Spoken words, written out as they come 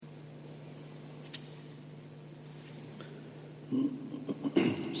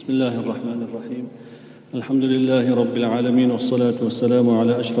بسم الله الرحمن الرحيم الحمد لله رب العالمين والصلاة والسلام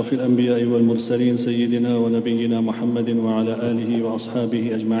على أشرف الأنبياء والمرسلين سيدنا ونبينا محمد وعلى آله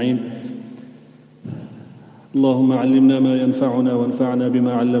وأصحابه أجمعين. اللهم علمنا ما ينفعنا وانفعنا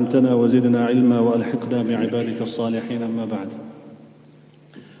بما علمتنا وزدنا علما وألحقنا بعبادك الصالحين. أما بعد.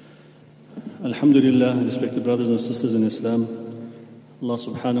 Alhamdulillah, respected brothers and sisters in Islam, Allah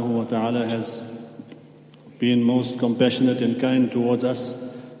subhanahu wa ta'ala has been most compassionate and kind towards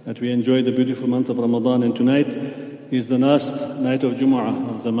us that we enjoy the beautiful month of Ramadan, and tonight is the last night of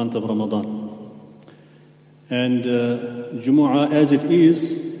Jumu'ah of the month of Ramadan. And Jumu'ah as it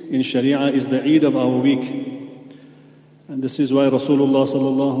is in Sharia is the Eid of our week. And this is why Rasulullah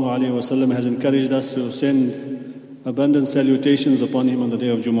sallallahu alayhi wa sallam has encouraged us to send abundant salutations upon him on the day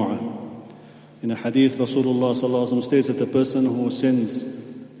of Jumu'ah. In a hadith, Rasulullah sallallahu alayhi wa sallam states that the person who sends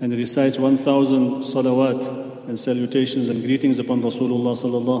and recites 1,000 salawat and salutations and greetings upon Rasulullah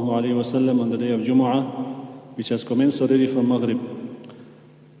sallallahu alayhi wa sallam on the day of Jumu'ah, which has commenced already from Maghrib,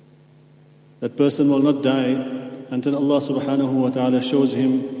 that person will not die until Allah subhanahu wa ta'ala shows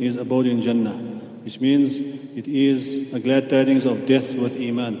him his abode in Jannah, which means it is a glad tidings of death with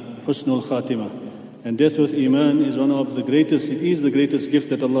Iman, Husnul Khatimah. And death with Iman is one of the greatest, it is the greatest gift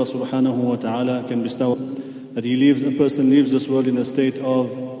that Allah subhanahu wa ta'ala can bestow. That a person leaves this world in a state of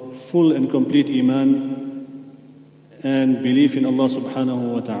full and complete Iman and belief in Allah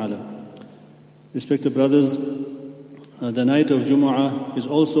subhanahu wa ta'ala. Respected brothers, the night of Jumu'ah is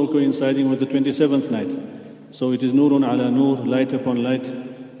also coinciding with the 27th night. So it is nurun ala nur, light upon light.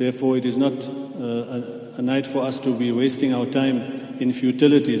 Therefore it is not a night for us to be wasting our time in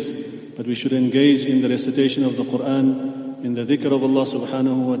futilities, but we should engage in the recitation of the Quran, in the dhikr of Allah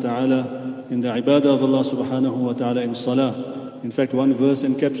subhanahu wa ta'ala, in the ibadah of Allah subhanahu wa ta'ala, in salah. In fact, one verse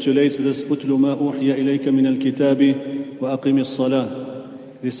encapsulates this: "Utlu ma uhiya ilayka min al-kitabi wa aqim as-salah."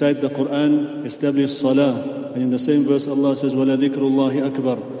 Recite the Quran, establish salah. And in the same verse Allah says, "Wala dhikrullahi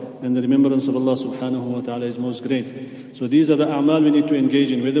akbar." And the remembrance of Allah subhanahu wa ta'ala is most great. So these are the a'mal we need to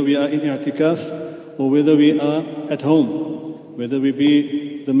engage in, whether we are in i'tikaf or whether we are at home, whether we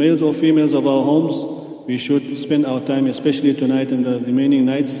be the males or females of our homes. We should spend our time, especially tonight and the remaining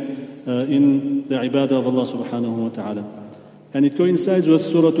nights, in the ibadah of Allah subhanahu wa ta'ala. And it coincides with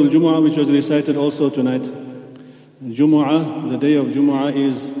Surah Al-Jumu'ah, which was recited also tonight. Jumu'ah, the day of Jumu'ah,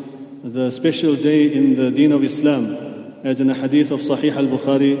 is the special day in the deen of Islam. As in a hadith of Sahih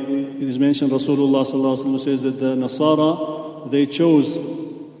al-Bukhari, it is mentioned Rasulullah sallallahu alaihi wasallam says that the Nasara, they chose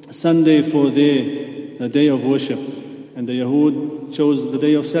Sunday for their day of worship, and the Yahud chose the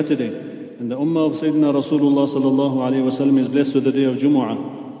day of Saturday. And the Ummah of Sayyidina Rasulullah sallallahu alayhi wa sallam is blessed with the day of Jumu'ah,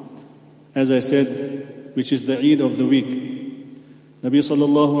 as I said, which is the Eid of the week. Nabi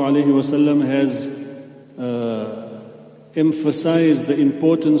sallallahu alayhi wa sallam has emphasized the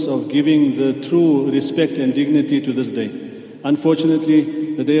importance of giving the true respect and dignity to this day.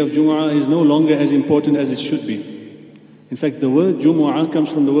 Unfortunately, the day of Jumu'ah is no longer as important as it should be. In fact, the word Jumu'ah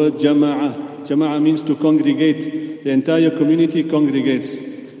comes from the word Jama'ah. Jama'ah means to congregate. The entire community congregates.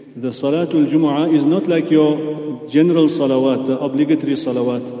 The Salatul Jumu'ah is not like your general salawat, the obligatory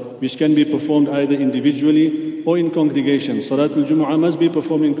salawat, which can be performed either individually or in congregation. Salatul Jumu'ah must be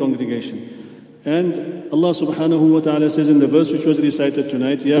performed in congregation. And Allah subhanahu wa ta'ala says in the verse which was recited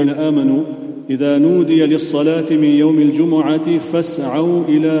tonight, Ya amanu, idha nudiya lis-salati min yawmil jumu'ati fas'aw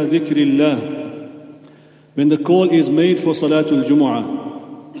ila dhikrillah. When the call is made for Salatul Jumu'ah.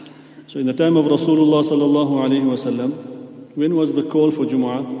 So in the time of Rasulullah sallallahu alayhi wa sallam, when was the call for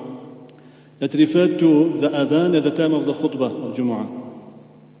Jumu'ah? That referred to the adhan at the time of the khutbah of Jumu'ah.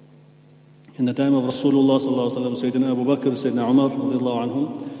 In the time of Rasulullah sallallahu alayhi wa sallam, Sayyidina Abu Bakr, Sayyidina Umar, radiallahu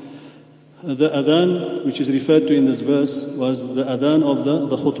anhum, the adhan which is referred to in this verse was the adhan of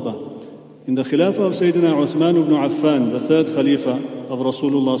the khutbah. In the khilafah of Sayyidina Uthman ibn Affan, the third khalifa of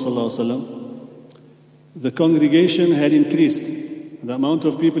Rasulullah sallallahu alayhi wa sallam, the congregation had increased. The amount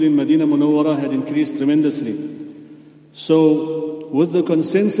of people in Medina Munawwara had increased tremendously. So, with the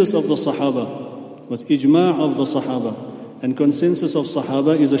consensus of the Sahaba, with ijma' of the Sahaba, and consensus of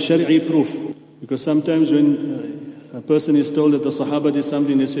Sahaba is a Shari'i proof. Because sometimes when a person is told that the Sahaba did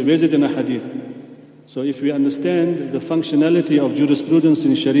something, they say, where's it in a hadith? So if we understand the functionality of jurisprudence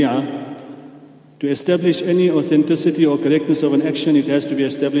in Sharia, to establish any authenticity or correctness of an action, it has to be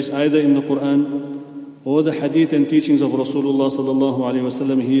established either in the Quran or the hadith and teachings of Rasulullah sallallahu alayhi wa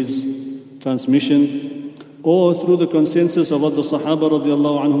sallam, his transmission, or through the consensus of what the Sahaba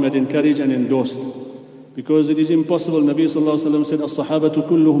radiallahu anhum had encouraged and endorsed. Because it is impossible. Nabi sallallahu alayhi wa sallam said, As-sahabatu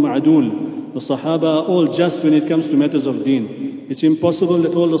kulluhum adul. The Sahaba are all just when it comes to matters of deen. It's impossible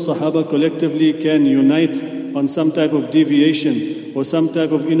that all the Sahaba collectively can unite on some type of deviation or some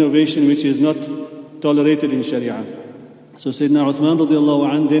type of innovation which is not tolerated in Sharia. So Sayyidina Uthman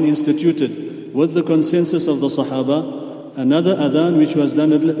radiallahu anh then instituted, with the consensus of the Sahaba, another adhan which was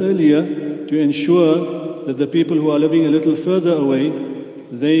done a little earlier to ensure that the people who are living a little further away,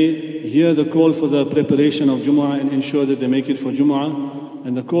 they hear the call for the preparation of Jumu'ah and ensure that they make it for Jumu'ah.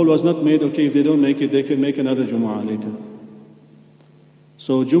 And the call was not made, okay, if they don't make it, they can make another Jumu'ah later.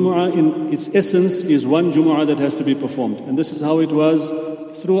 So Jumu'ah in its essence is one Jumu'ah that has to be performed. And this is how it was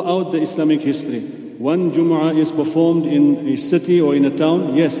throughout the Islamic history. One Jumu'ah is performed in a city or in a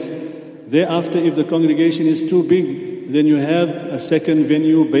town, yes. Thereafter, if the congregation is too big, then you have a second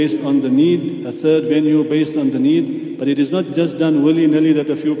venue based on the need, a third venue based on the need. But it is not just done willy-nilly that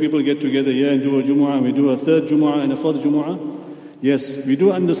a few people get together here and do a Jumu'ah, and we do a third Jumu'ah and a fourth Jumu'ah. Yes, we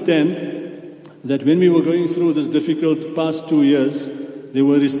do understand that when we were going through this difficult past 2 years, there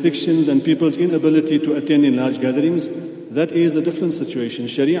were restrictions and people's inability to attend in large gatherings. That is a different situation.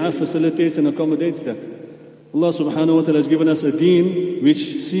 Sharia facilitates and accommodates that. Allah subhanahu wa ta'ala has given us a deen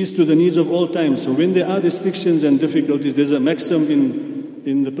which sees to the needs of all times. So when there are restrictions and difficulties, there's a maxim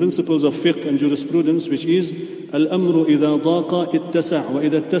in the principles of fiqh and jurisprudence which is Al-amru idha daqa ittasa' wa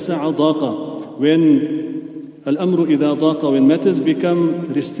idha ittasa'a daqa. When Al-amru idha daqa, when matters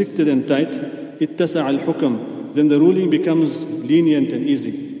become restricted and tight, ittasa' al-hukam, then the ruling becomes lenient and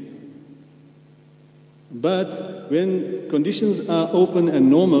easy. But when conditions are open and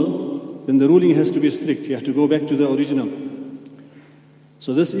normal, then the ruling has to be strict. You have to go back to the original.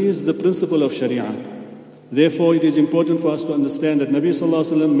 So this is the principle of Sharia. Therefore, it is important for us to understand that Nabi sallallahu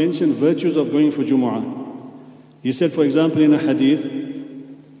alaihi wasallam mentioned virtues of going for Jumu'ah. He said, for example, in a hadith,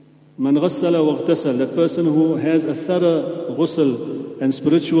 Man ghassala wa ghtasal, that person who has a thorough ghusl and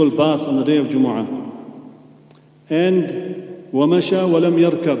spiritual bath on the day of Jumu'ah. And wa masha wa lam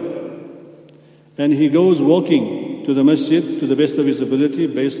yarkab, and he goes walking to the masjid to the best of his ability,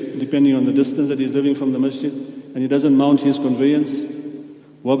 depending on the distance that he's living from the masjid, and he doesn't mount his conveyance.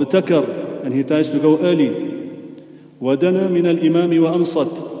 وَابْتَكَرْ, and he tries to go early. وَدَنَا مِنَ الْإِمَامِ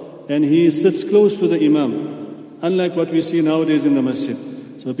وَأَنصَتْ, and he sits close to the imam, unlike what we see nowadays in the masjid.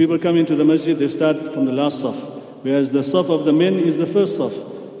 So people come into the masjid, they start from the last saf, whereas the saf of the men is the first saf.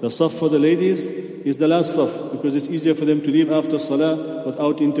 The saf for the ladies is the last saf, because it's easier for them to leave after salah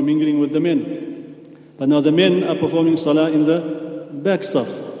without intermingling with the men. But now the men are performing salah in the back saf,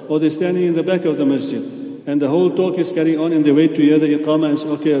 or they're standing in the back of the masjid. And the whole talk is carrying on, and they wait to hear the iqamah and say,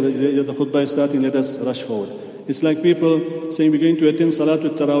 okay, the khutbah is starting, let us rush forward. It's like people saying, we're going to attend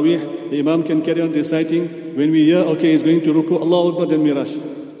Salatul Taraweeh. The imam can carry on reciting. When we hear, okay, he's going to ruku, Allahu Akbar, then we rush.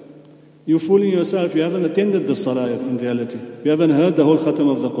 You're fooling yourself. You haven't attended the salah in reality. You haven't heard the whole khatam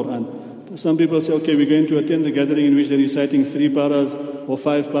of the Quran. Some people say, okay, we're going to attend the gathering in which they're reciting 3 paras or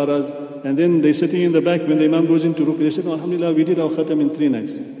 5 paras. And then they're sitting in the back. When the imam goes into ruku, they say, oh, alhamdulillah, we did our khatam in 3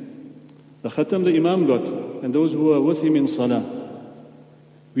 nights. The khatam the imam got, and those who are with him in salah.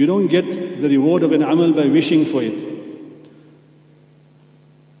 We don't get the reward of an amal by wishing for it.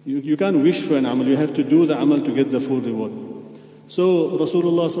 You can't wish for an amal, you have to do the amal to get the full reward. So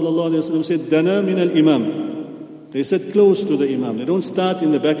Rasulullah sallallahu alaihi wasallam said, Dana min al-imam. They sit close to the imam. They don't start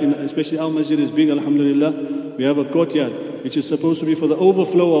in the back, especially our masjid is big, alhamdulillah. We have a courtyard, which is supposed to be for the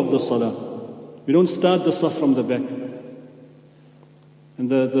overflow of the salah. We don't start the saf from the back. And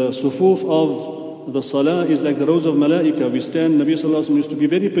the sufuf of the salah is like the rows of malaika. We stand, Nabi sallallahu alaihi wasallam used to be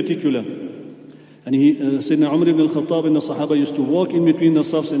very particular. And Sayyidina Umar ibn al-Khattab and the Sahaba used to walk in between the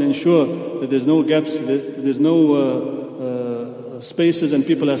safs and ensure that there's no gaps, there's no spaces, and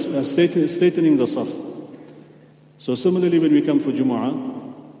people are straightening the saf. So similarly, when we come for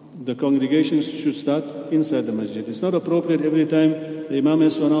Jumu'ah, the congregation should start inside the masjid. It's not appropriate every time the imam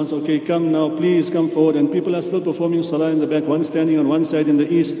has to announce, okay, come now, please come forward, and people are still performing salah in the back, one standing on one side in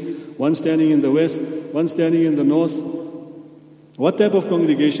the east, one standing in the west, one standing in the north. What type of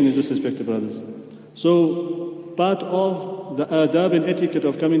congregation is this, respected brothers? So part of the adab and etiquette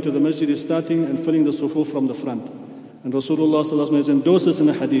of coming to the masjid is starting and filling the sufuf from the front. And Rasulullah sallallahu alaihi wasallam has endorsed this in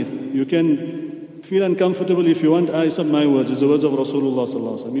a hadith. You can feel uncomfortable if you want. It's not my words, it's the words of Rasulullah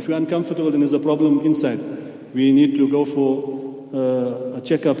sallallahu alaihi wasallam. If you're uncomfortable, then there's a problem inside. We need to go for a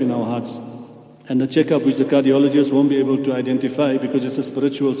checkup in our hearts. And a checkup which the cardiologist won't be able to identify because it's a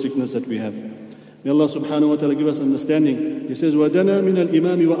spiritual sickness that we have. May Allah subhanahu wa ta'ala give us understanding. He says, وَدَنَا مِنَ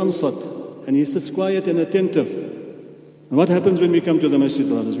الْإِمَامِ وَأَنصَتْ, and he sits quiet and attentive. And what happens when we come to the masjid,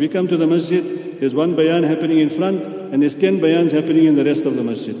 brothers? We come to the masjid, there's one bayan happening in front, and there's 10 bayans happening in the rest of the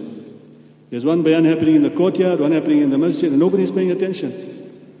masjid. There's one bayan happening in the courtyard, one happening in the masjid, and nobody's paying attention.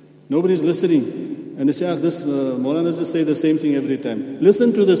 Nobody's listening. And they say, this Maulana just say the same thing every time.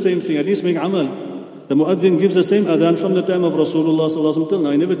 Listen to the same thing, at least make amal. The mu'adhin gives the same adhan from the time of Rasulullah sallallahu alaihi wasallam till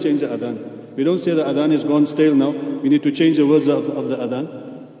now. He never changed the adhan. We don't say the adhan is gone stale now. We need to change the words of the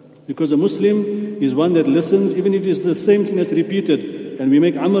adhan. Because a Muslim is one that listens, even if it's the same thing that's repeated, and we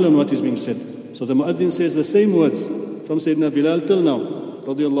make amal on what is being said. So the mu'adhin says the same words from Sayyidina Bilal till now,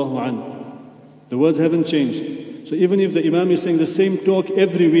 radiyallahu anhu. The words haven't changed. So even if the Imam is saying the same talk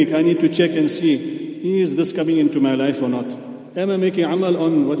every week, I need to check and see, is this coming into my life or not? Am I making amal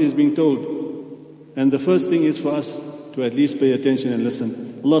on what is being told? And the first thing is for us to at least pay attention and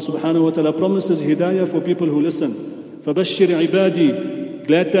listen. Allah subhanahu wa ta'ala promises hidayah for people who listen. فَبَشِّرْ عِبَادِي,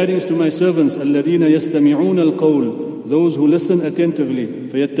 glad tidings to my servants, الَّذِينَ يَسْتَمِعُونَ الْقَوْلِ, those who listen attentively,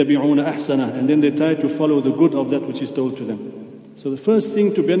 فَيَتَّبِعُونَ أَحْسَنَهُ, and then they try to follow the good of that which is told to them. So the first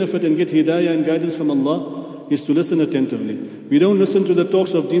thing to benefit and get hidayah and guidance from Allah is to listen attentively. We don't listen to the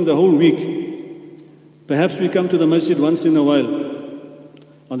talks of deen the whole week. Perhaps we come to the masjid once in a while.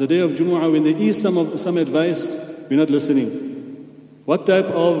 On the day of Jumu'ah, when there is some advice, we're not listening. What type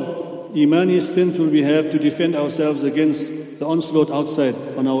of imani strength will we have to defend ourselves against the onslaught outside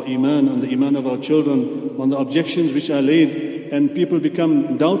on our iman, on the iman of our children, on the objections which are laid, and people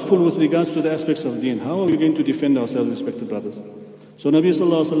become doubtful with regards to the aspects of deen? How are we going to defend ourselves, respected brothers? So Nabi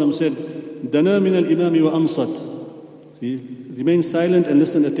sallallahu alaihi wasallam said, "Dana min al-imami wa amsat." Remain silent and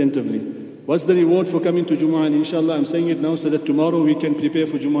listen attentively. What's the reward for coming to Jumu'ah? And inshallah, I'm saying it now so that tomorrow we can prepare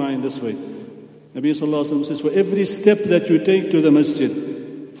for Jumu'ah in this way. Nabi sallallahu alaihi wasallam says, for every step that you take to the masjid,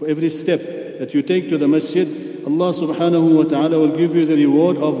 Allah subhanahu wa ta'ala will give you the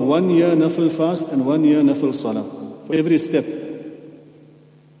reward of 1 year nafil fast and 1 year nafil salah. For every step.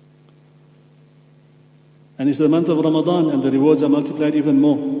 And it's the month of Ramadan, and the rewards are multiplied even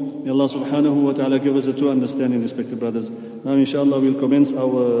more. May Allah subhanahu wa ta'ala give us a true understanding, respected brothers. Now inshallah we'll commence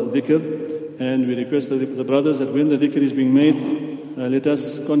our dhikr, and we request the brothers that when the dhikr is being made, let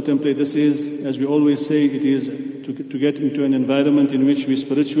us contemplate. This is, as we always say, it is to get into an environment in which we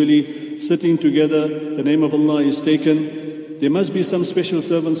spiritually sitting together, the name of Allah is taken. There must be some special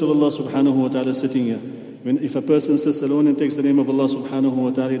servants of Allah subhanahu wa ta'ala sitting here. If a person sits alone and takes the name of Allah subhanahu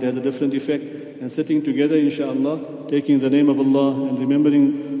wa ta'ala, it has a different effect. And sitting together, inshaAllah, taking the name of Allah and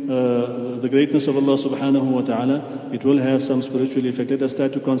remembering the greatness of Allah subhanahu wa ta'ala, it will have some spiritual effect. Let us try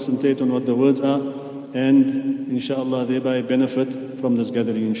to concentrate on what the words are, and inshaAllah thereby benefit from this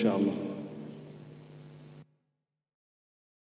gathering, inshaAllah.